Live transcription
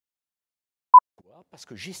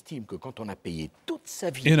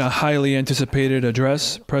In a highly anticipated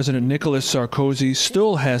address, President Nicolas Sarkozy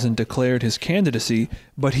still hasn't declared his candidacy,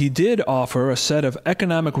 but he did offer a set of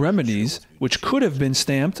economic remedies which could have been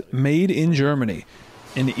stamped "Made in Germany."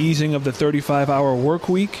 An easing of the 35-hour work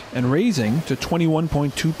week and raising to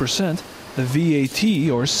 21.2% the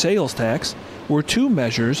VAT, or sales tax, were two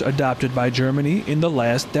measures adopted by Germany in the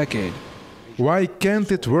last decade. Why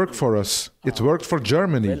can't it work for us? It worked for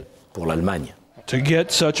Germany. To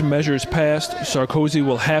get such measures passed, Sarkozy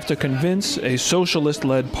will have to convince a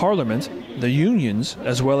socialist-led parliament, the unions,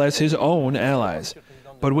 as well as his own allies.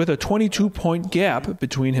 But with a 22-point gap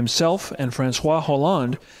between himself and François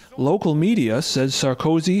Hollande, local media says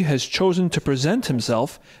Sarkozy has chosen to present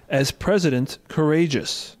himself as President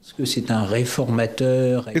Courageous. It's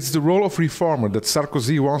the role of reformer that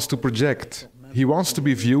Sarkozy wants to project. He wants to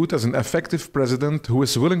be viewed as an effective president who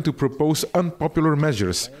is willing to propose unpopular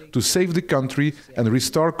measures to save the country and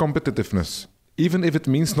restore competitiveness, even if it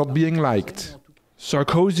means not being liked.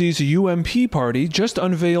 Sarkozy's UMP party just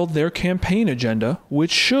unveiled their campaign agenda,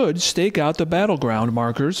 which should stake out the battleground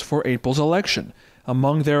markers for April's election.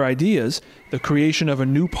 Among their ideas, the creation of a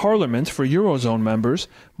new parliament for Eurozone members,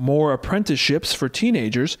 more apprenticeships for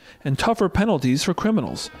teenagers, and tougher penalties for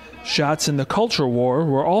criminals. Shots in the culture war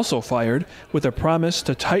were also fired, with a promise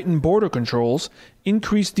to tighten border controls,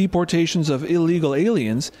 increase deportations of illegal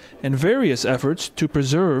aliens, and various efforts to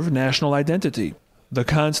preserve national identity. The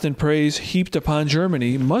constant praise heaped upon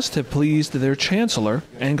Germany must have pleased their chancellor,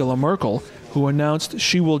 Angela Merkel, who announced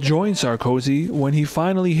she will join Sarkozy when he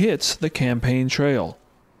finally hits the campaign trail.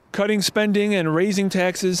 Cutting spending and raising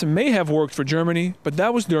taxes may have worked for Germany, but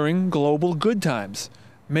that was during global good times.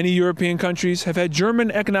 Many European countries have had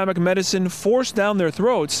German economic medicine forced down their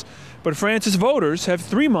throats, but France's voters have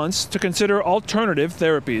 3 months to consider alternative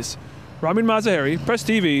therapies. Ramin Mazaheri, Press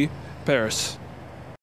TV, Paris.